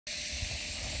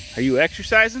Are you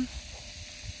exercising?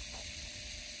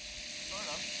 Sort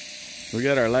of. We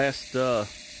got our last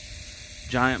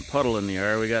giant puddle in the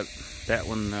yard. We got that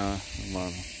one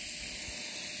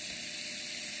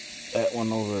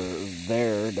over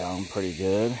there down pretty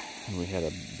good. And we had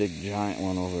a big giant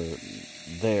one over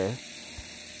there.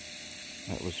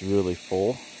 That was really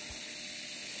full.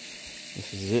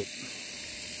 This is it.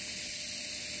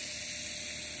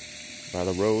 By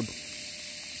the road.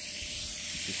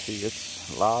 You see,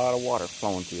 it's a lot of water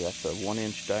flowing through. That's a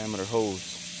 1-inch diameter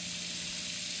hose.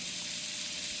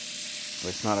 But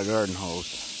it's not a garden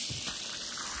hose.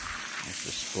 It's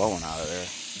just flowing out of there.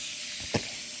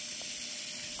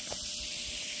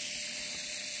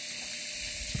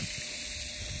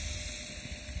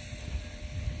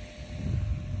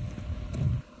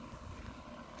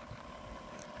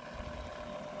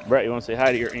 Brett, you want to say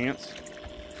hi to your aunts?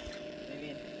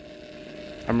 Maybe.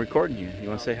 I'm recording you. You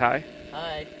want to say hi?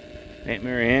 Hi. Aunt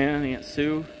Mary Ann, Aunt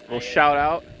Sue. A little Hi. shout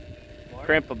out. Morning.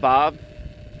 Grandpa Bob.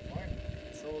 Morning.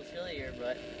 It's a little chillier,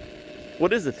 but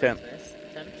What is the temp? nice.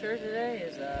 Temperature today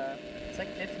is it's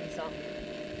like 50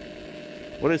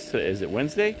 something. What is today? Is it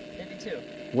Wednesday? 52.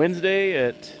 Wednesday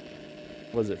at,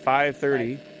 was it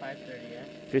 5:30? 5:30, yeah.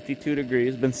 52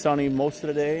 degrees. Been sunny most of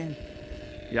the day.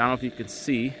 Yeah, I don't know if you can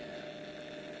see.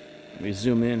 Let me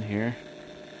zoom in here.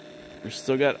 We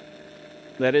still got,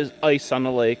 that is ice on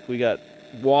the lake. We got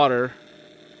water.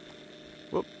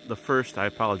 Whoop, I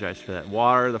apologize for that.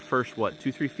 Water, the first, what,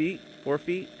 2-3 feet? 4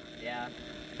 feet? Yeah.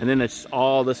 And then it's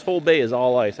all, this whole bay is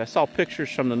all ice. I saw pictures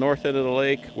from the north end of the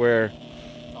lake where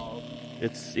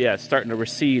it's starting to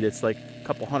recede. It's like a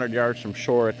couple 100 yards from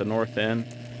shore at the north end.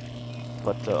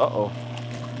 But, uh-oh.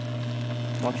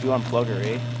 Why don't you unplug her,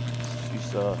 eh?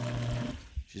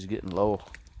 She's getting low.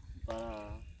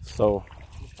 So,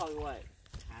 It's probably what?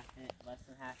 Less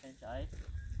than half-inch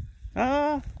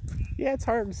ice? yeah, it's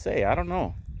hard to say. I don't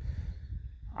know.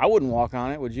 I wouldn't walk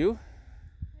on it, would you?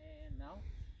 No.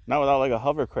 Not without like a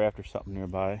hovercraft or something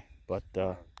nearby. But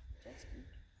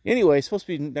anyway, it's supposed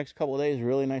to be next couple of days.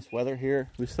 Really nice weather here.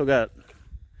 We still got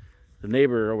the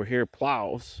neighbor over here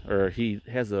plows, or he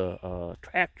has a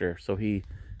tractor, so he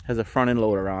has a front end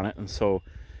loader on it, and so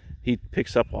he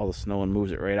picks up all the snow and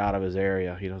moves it right out of his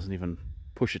area. He doesn't even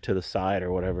push it to the side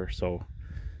or whatever. So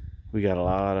we got a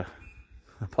lot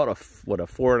of, about a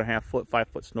 4.5 foot, 5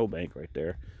 foot snowbank right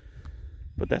there.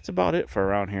 But that's about it for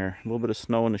around here. A little bit of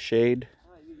snow in the shade.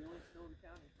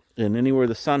 And anywhere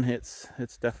the sun hits,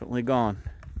 it's definitely gone.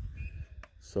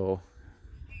 So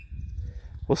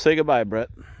we'll say goodbye, Brett.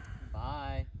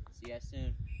 Bye. See you guys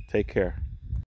soon. Take care.